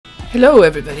Hello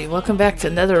everybody, welcome back to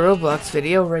another Roblox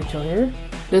video. Rachel here.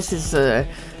 This is a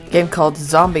game called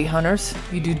Zombie Hunters.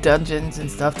 You do dungeons and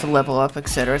stuff to level up,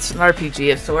 etc. It's an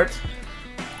RPG of sorts.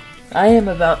 I am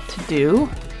about to do,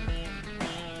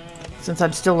 since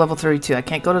I'm still level 32, I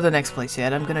can't go to the next place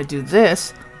yet. I'm gonna do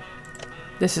this.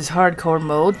 This is hardcore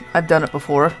mode. I've done it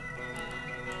before.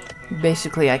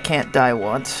 Basically, I can't die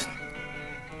once.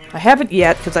 I haven't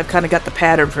yet, because I've kind of got the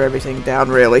pattern for everything down,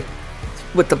 really,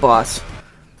 with the boss.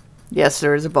 Yes,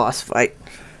 there is a boss fight.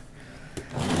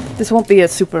 This won't be a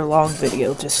super long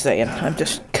video, just saying. I'm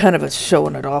just kind of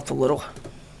showing it off a little.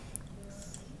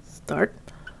 Start.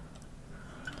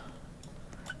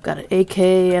 Got an AK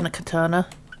and a katana.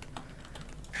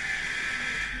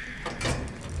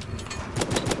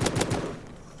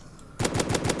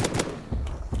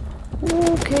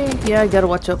 Okay, yeah, I gotta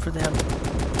watch out for them.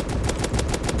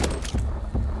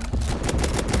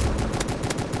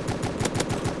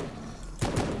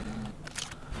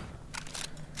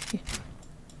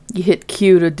 You hit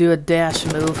Q to do a dash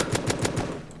move.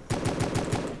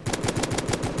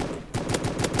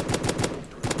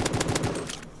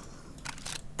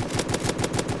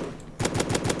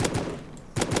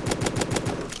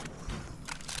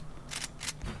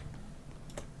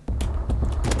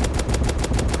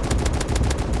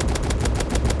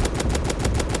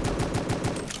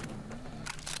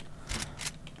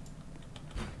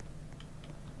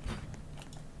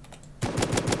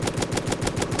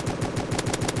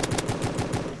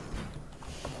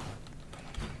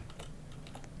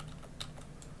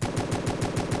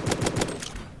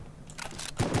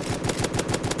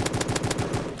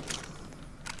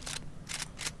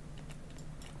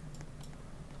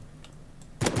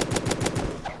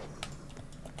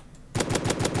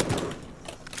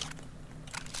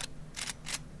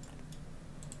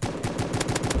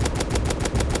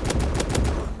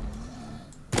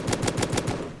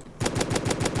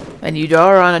 And you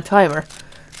are on a timer,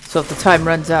 so if the time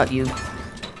runs out, you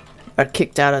are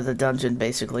kicked out of the dungeon,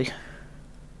 basically.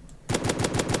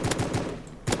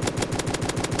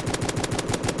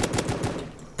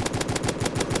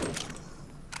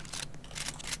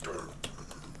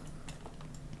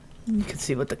 You can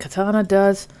see what the katana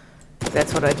does.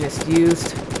 That's what I just used.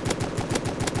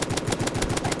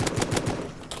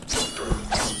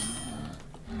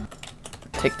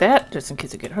 Take that, just in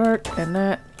case I get hurt, and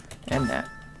that, and that.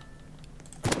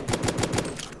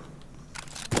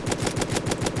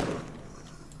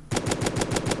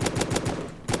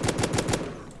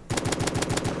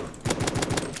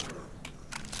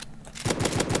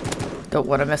 Don't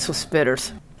want to mess with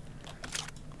spitters.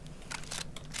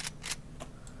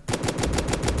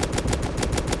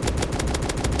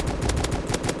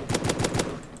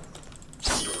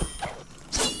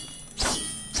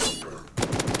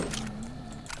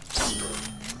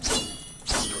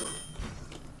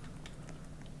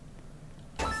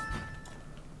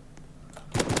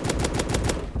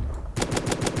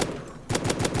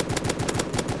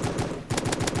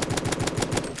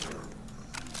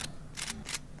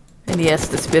 And yes,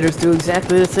 the spitters do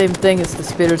exactly the same thing as the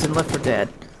spitters in Left 4 Dead.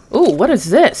 Ooh, what is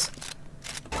this?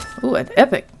 Ooh, an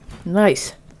epic.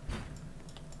 Nice.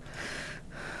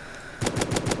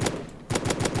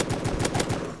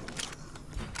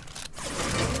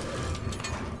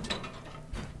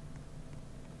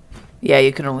 Yeah,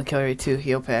 you can only carry 2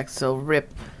 heal packs, so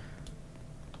rip.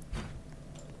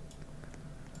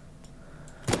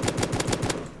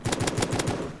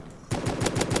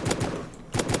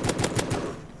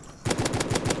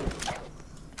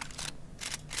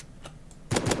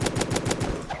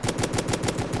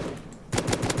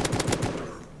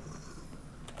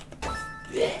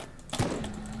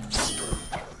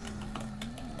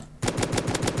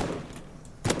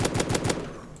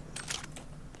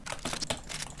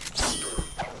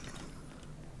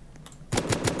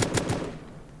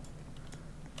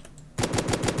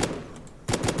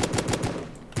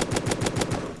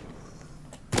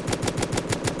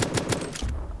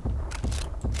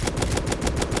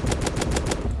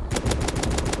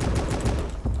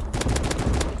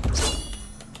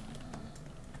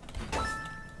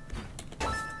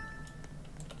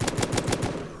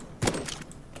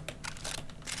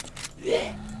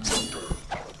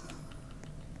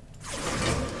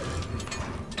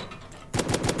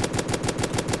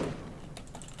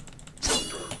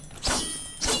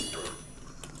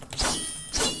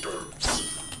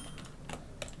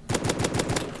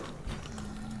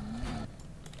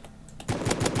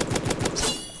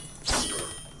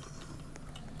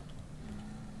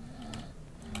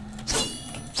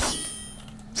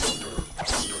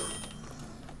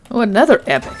 Oh, another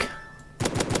epic.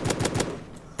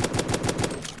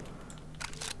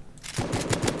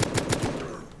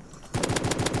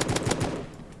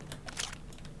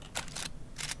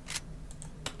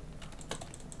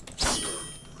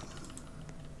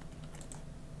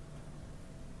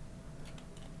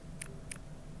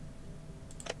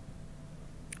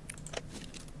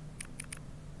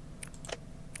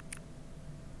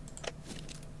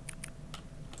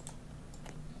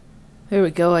 There we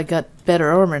go, I got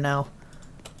better armor now.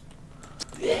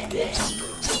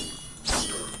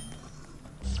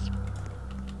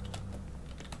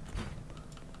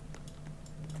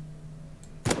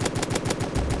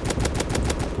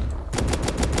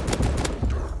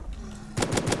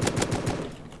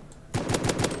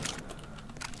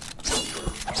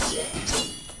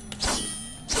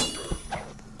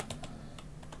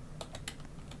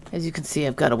 As you can see,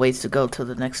 I've got a ways to go to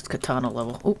the next katana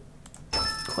level. Oh,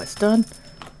 quest done. For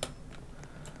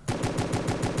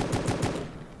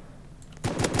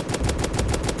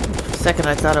a second,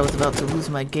 I thought I was about to lose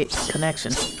my gate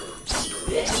connection.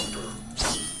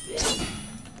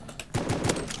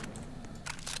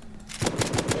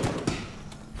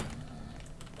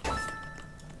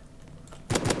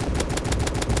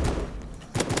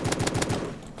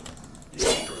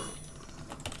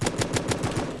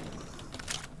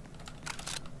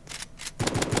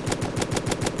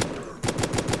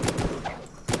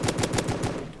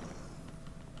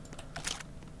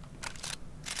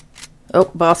 Oh,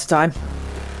 boss time.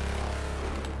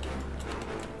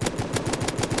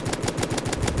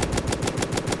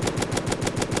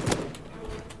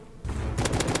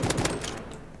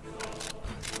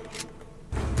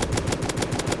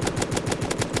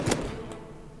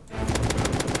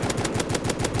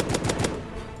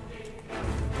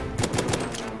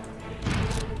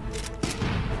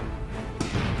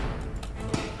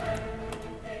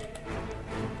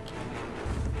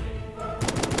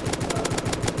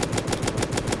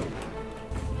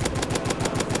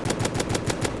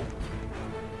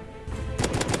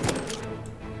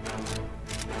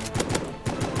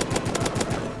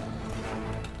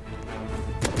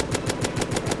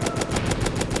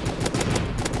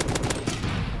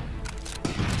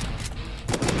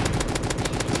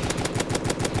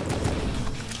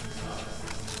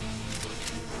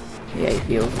 Yeah, he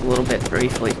heals a little bit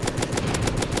briefly.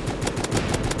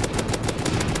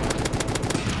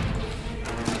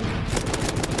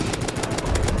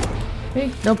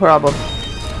 Hey, no problem.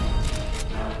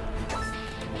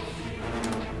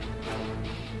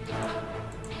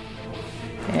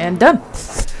 And done.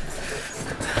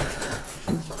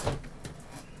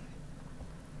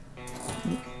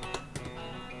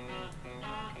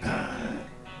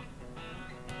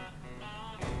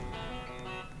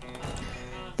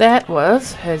 That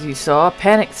was, as you saw,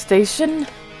 Panic Station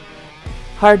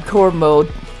hardcore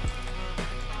mode.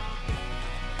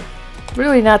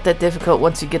 Really not that difficult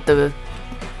once you get the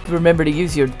remember to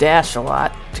use your dash a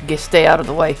lot to stay out of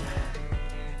the way.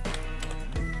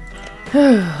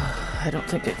 I don't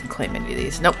think I can claim any of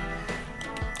these. Nope.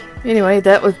 Anyway,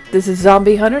 this is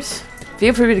Zombie Hunters.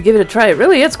 Feel free to give it a try. It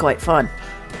really is quite fun.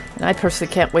 And I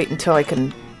personally can't wait until I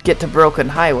can get to Broken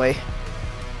Highway.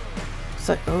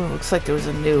 Looks like there was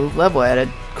a new level added.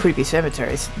 Creepy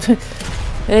cemeteries.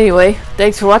 Anyway,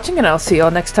 thanks for watching, and I'll see you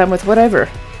all next time with whatever.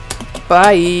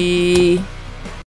 Bye!